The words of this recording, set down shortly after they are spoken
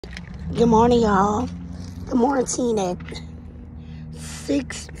Good morning, y'all. Good morning at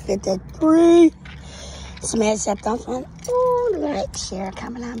 6:53. Smash that thumbs on. Ooh, like, share,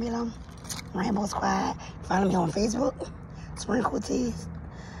 comment down below. Rainbow Squad. Follow me on Facebook. Sprinkle Tees.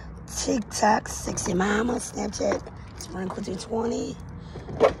 TikTok, 60 Mama. Snapchat, Sprinkle Tea 20.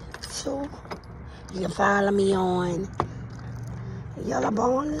 So, you can follow me on Yellow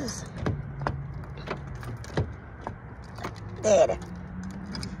Bonus. Daddy.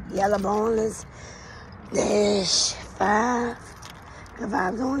 Yellow Boneless dash 5. Good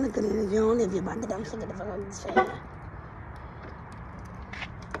vibes on, good energy on. If you're about to dump, so get the fuck out of this channel.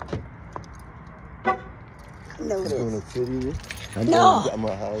 Know this. No. I'm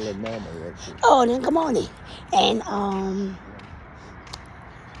gonna holler at mama right quick. Oh, then come on in. And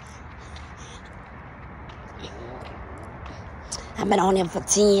I've been on there for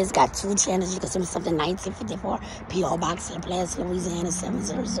 10 years, got 2 channels. You can send me something 1954, P.O. Box, La Place, Louisiana,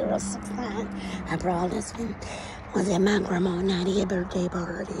 70069. I brought this one. Was at my grandma's 90th birthday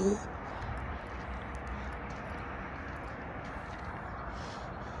party.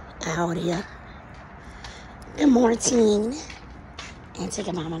 Out here. Good morning. And think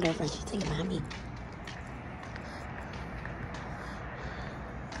about my girlfriend, she think about me.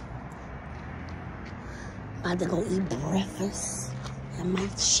 About to go eat breakfast and my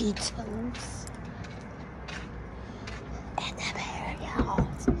Cheetos at the Berry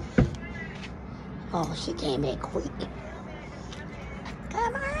House. Oh, she came back quick.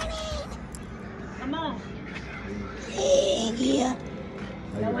 Good morning. Come on. Yeah.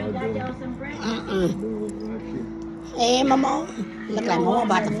 Y'all ain't got y'all some breakfast? Hey, Mama. Look like Mama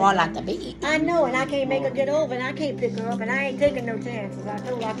about to fall out the bed. I know, and I can't make her get over, and I can't pick her up, and I ain't taking no chances. I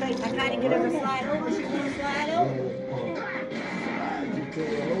told her I tried to get her to slide over. She won't slide over.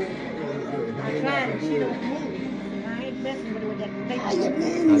 I tried, and she don't move. I ain't messing with her with that paper. How you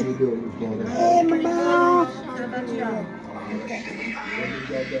been? Hey, Mama. How about y'all?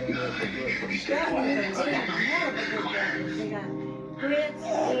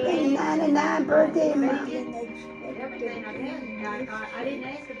 Happy 99 birthday, Mama. Everything I didn't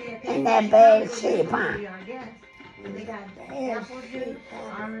ask if they had In that bad shape, huh? They got apple juice,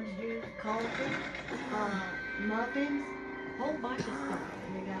 orange juice, coffee, muffins, whole bunch of stuff.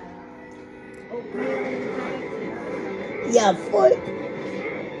 And they got oatmeal. Your foot.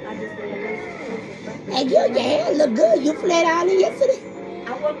 I just did a And your hair look good. You flat out in yesterday. I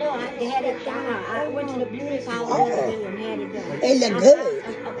wouldn't know. They had it done. I went to the beauty parlor and had it done. It look good.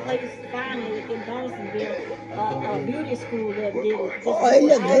 A place finally in Dawsonville, a beauty school that did it. Oh, it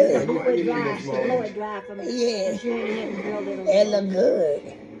look good. Blow it dry. She blow it dry for me. Yeah. She only had to drill it. It look good.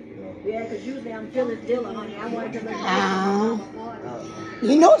 Yeah, because usually I'm Phyllis Diller, honey. I wanted to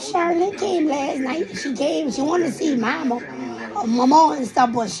look You know, Charlotte came last night. She came. She wanted to see Mama and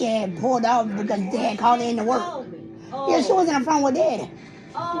stuff, but she had pulled off because Dad called her in to work. Yeah, she was in the front with Daddy.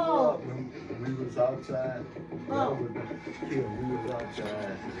 Oh. We was outside. Oh. We was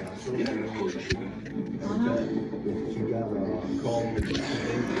outside. She got a call. She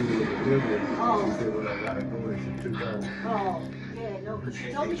said, well, I gotta go and she took off. Oh. Yeah, no, because she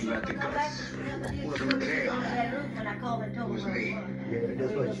told me she was going to come back. She never did. She was on that roof when I called and told her. Yeah,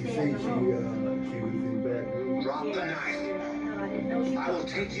 that's what she said. She was in bad room. Drop the knife. I will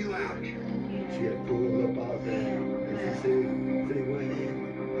take you out. She had pulled up out there. And she said, when?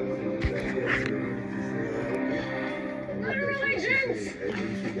 Congratulations! And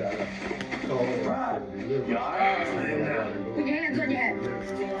then she got a call. You all right? Put your hands on your head.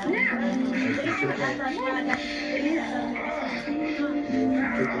 Now!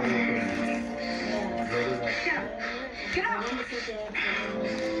 Get up!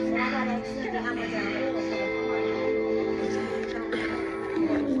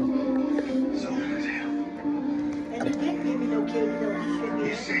 And he didn't give me no cake, though. He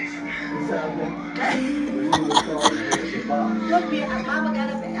should be. Look, Mama got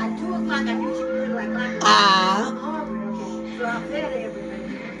up at 2 o'clock. I knew she was like, I'm hungry, okay? So I fed everything.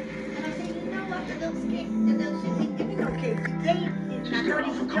 And I said, you know what? The little cake, she didn't give me no cake. Today, I thought he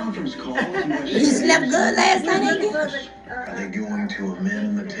was Conference call. You slept good last night, ain't you? Are they going to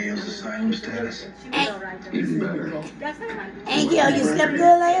amend Mateo's asylum status? Even better. Ain't you? You slept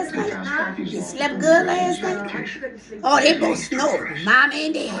good last night? You slept good last night? Oh, they both snored. Mama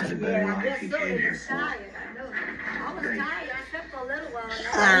and Daddy. Yeah, I guess so. They were tired. I know. I was tired. I slept for a little while.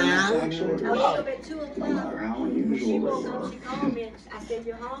 I woke up at 2 o'clock. When she woke up, she called me and I said,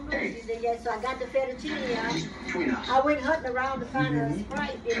 "You hungry?" She said, "Yes." So I got the fettuccine out. I went hunting around to find a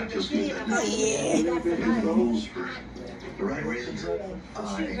Sprite in the machine. I got The right reasons?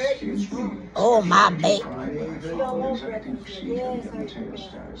 excuse me. Oh, my baby. She don't want breakfast. Yes, hurt me.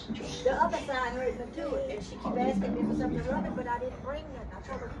 The other side hurt me too, and she keep asking me for something to rub it, but I didn't bring nothing. I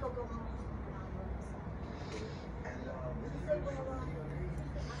told her we gonna go home.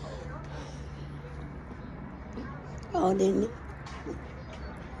 Oh, didn't it?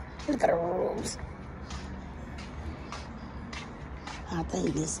 Look at the rules. I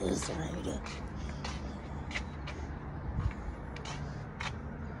think this is right here.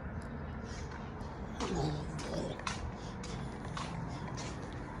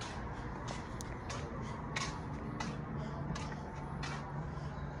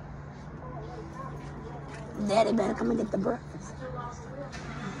 Daddy better come and get the breakfast.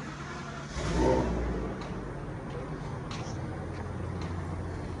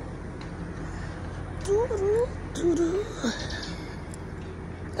 Doo-doo-doo-doo.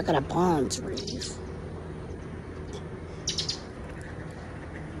 Look at the palm trees.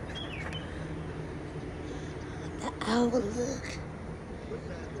 The outlook.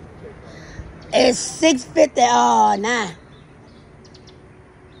 It's 6:50. Oh, nah.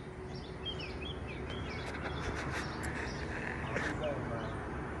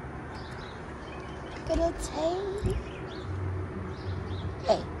 Look at the tail.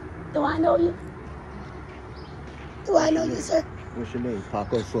 Hey, do I know you? Do I know you, sir? What's your name?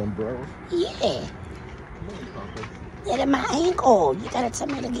 Paco Sombrero? Yeah. Come on, Paco. That in my ankle. You gotta tell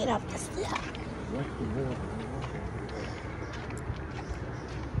me to get off the step. What's the water?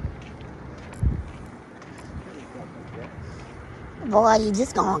 Boy, you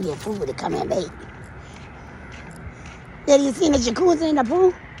just gonna get food to come and bake. Did you see the jacuzzi in the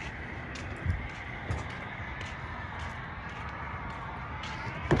pool?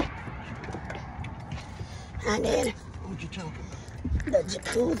 And then What you talking about? the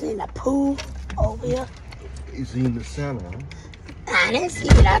jacuzzi in the pool over here. You seen the Santa, huh? I didn't see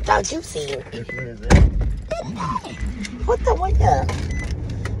it. I thought you seen it. Which one is that? What the window?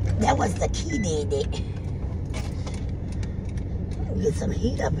 That was the key, did it? Get some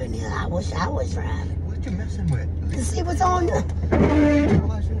heat up in here. I wish I was driving. What you messing with? You see what's on there?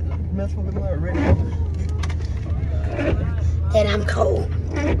 Messing with my radio. And I'm cold.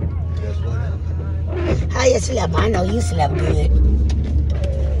 Guess what? How you slept? I know you slept good.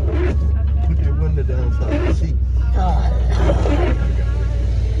 Put that window down so I can see. Oh, Lord.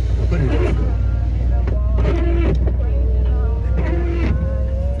 Put it down.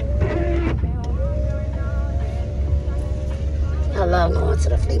 I love going to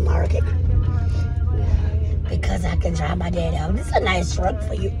the flea market because I can drive my dad out. This is a nice truck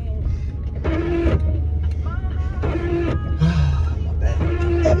for you. My bad.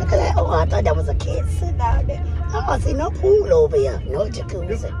 Hey, look at that. Oh, I thought that was a kid sitting out there. I don't see no pool over here. No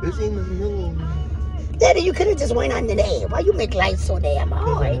jacuzzi. It's in the middle. Daddy, you could have just went under there. Why you make life so damn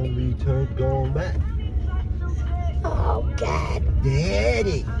hard? Only turned going back. Oh, God.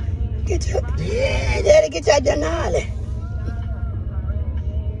 Daddy. Get your, yeah, Daddy, get your Denali.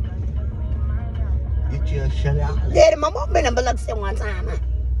 Get you a shut out. Daddy, my mom been in Biloxi one time, huh?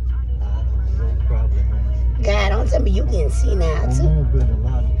 No problem, man. God, don't tell me you can see now, My too. mom been a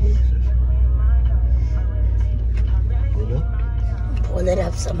lot of places. You know? Pull it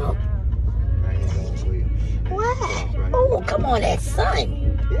up some more. I ain't gonna show you. Why? Oh, come on, that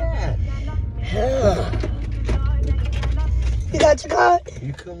sun. Yeah. Ugh. You got your card?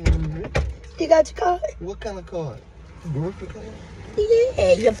 You coming in here? You got your card? What kind of card? Grocery card?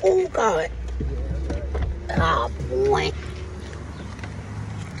 Yeah, your food card. Oh, boy.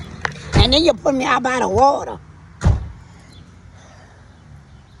 And then you put me out by the water.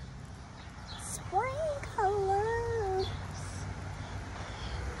 Sprinklers.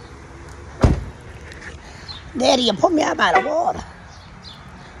 Daddy, you put me out by the water.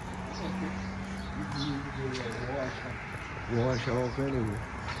 Wash off anyway.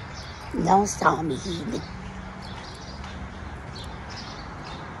 Don't start me, heathen.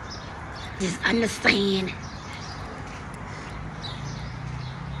 Just understand.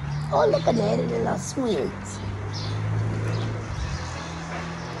 Oh, look at that, the little swings.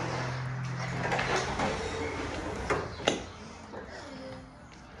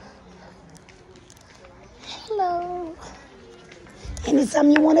 Hello. Anytime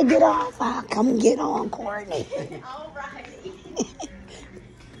you want to get off, I'll come get on, Courtney. All right.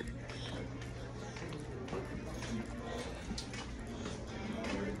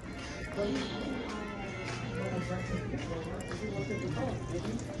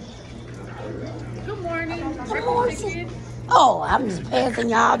 Good morning. Good morning. Oh, I'm just passing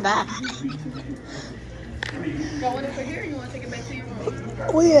y'all by. Going over here, you want to take it back to your room?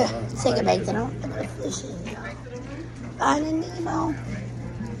 Oh yeah, take it back to them. Finding Nemo.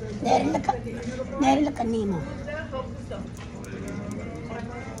 Daddy, look at Nemo.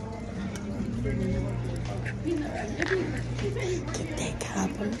 Get that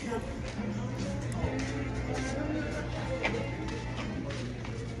compliment.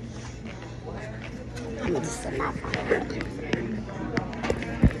 I'm gonna just sit my phone.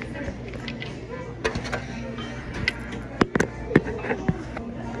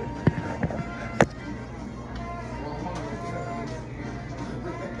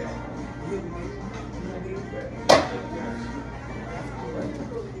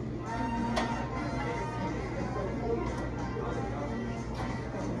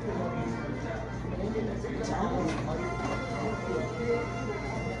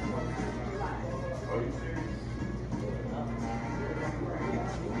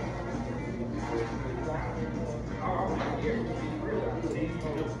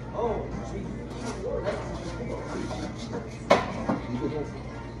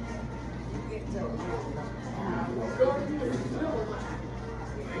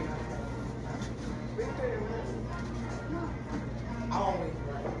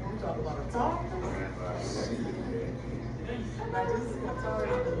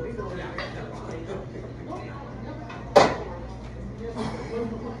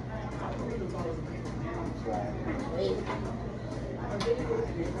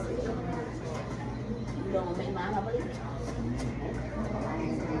 You don't make mama believe it.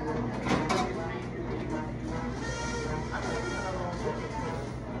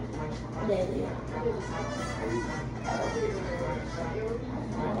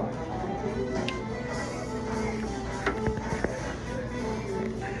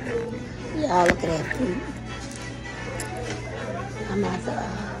 Y'all look at that food. I'm out to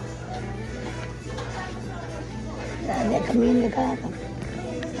that community garden.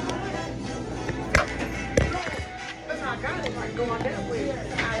 That's how I got it, like going that way. I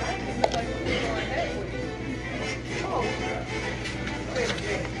like it, but like it's going that way. Oh, wait a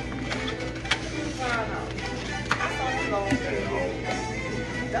minute. I saw you go over there.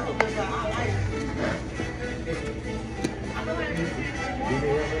 That was just like, I like it.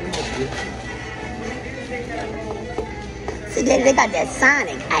 See, they got that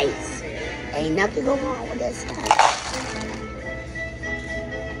Sonic ice. Ain't nothing go wrong with that Sonic.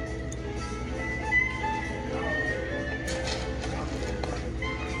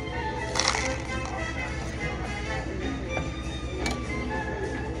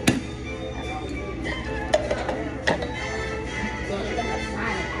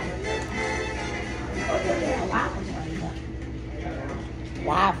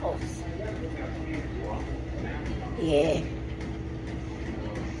 Waffles. Yeah.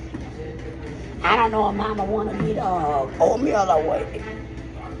 I don't know if mama wanna get oatmeal or what.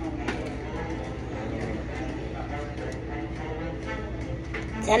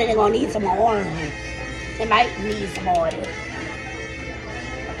 Tell her they're gonna need some more oranges. They might need some more of this.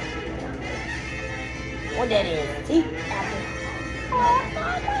 What that is? See?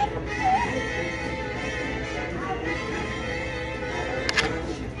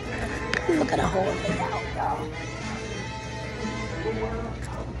 Look at the whole thing out, y'all.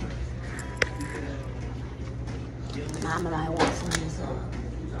 Mama might want some of this.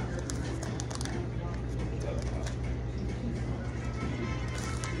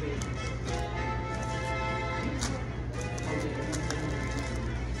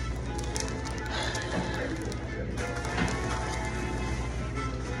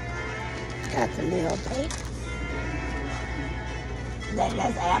 Got the little cake.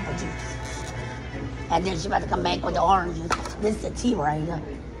 That's apple juice. And then she about to come back with the oranges. This is the tea right here.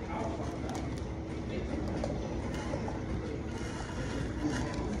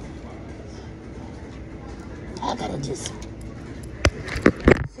 I gotta just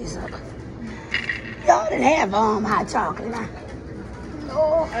see something. Y'all didn't have hot chocolate now.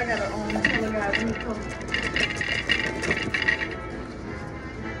 Oh, I gotta tell the guys when you come.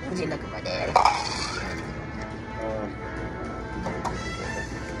 What you looking for, Daddy?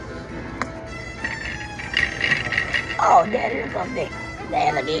 Oh, Daddy, look up there. The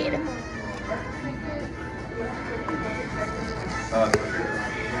alligator.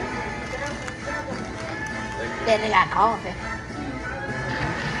 Then they got coffee.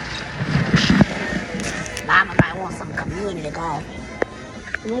 Mama might want some community coffee.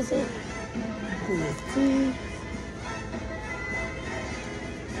 What's it? Here's tea.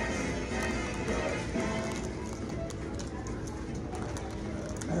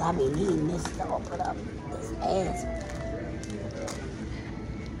 A lot I be needing this stuff put up this ass.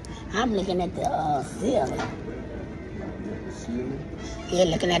 I'm looking at the ceiling. Yeah,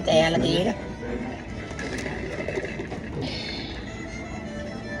 looking at the alligator.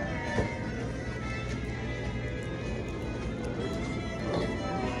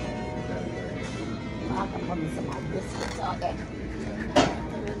 I can put me some more biscuits on there.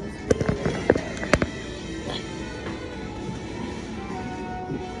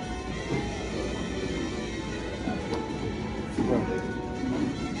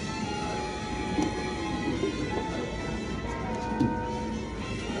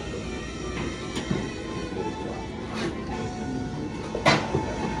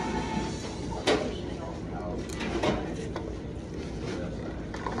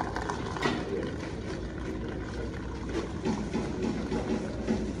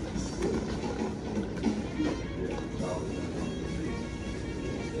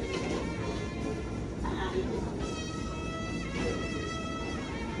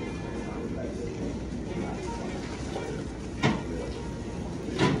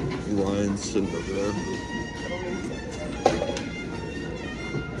 Lions sitting over there.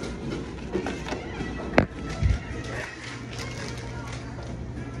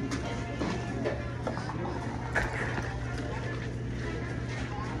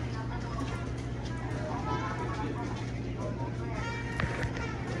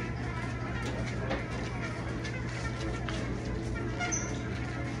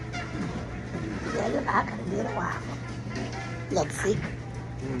 Yeah, look, I could have did a waffle. Look, see?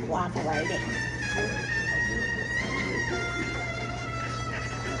 Waffle right there.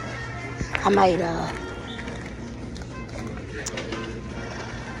 I made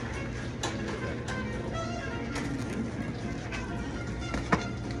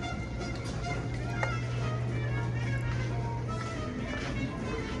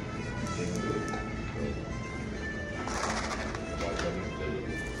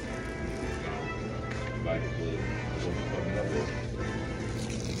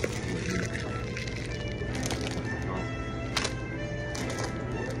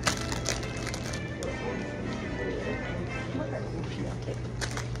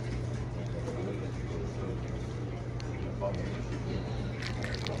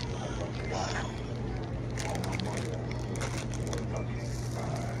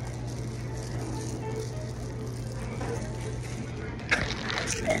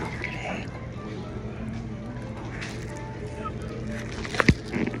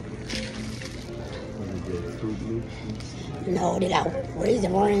no, they got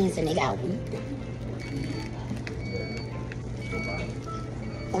Raisin Brains and they got wheat.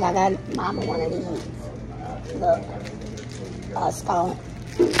 And I got Mama one of these. Look, a stone.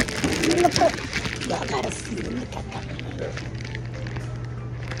 Look at, y'all gotta see them. Look at that.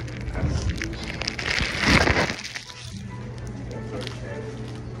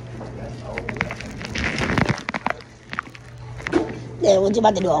 Yeah, what you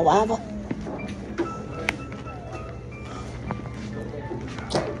about to do, a waffle?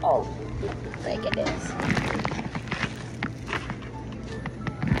 Oh, look at this.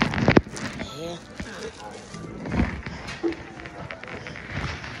 Yeah.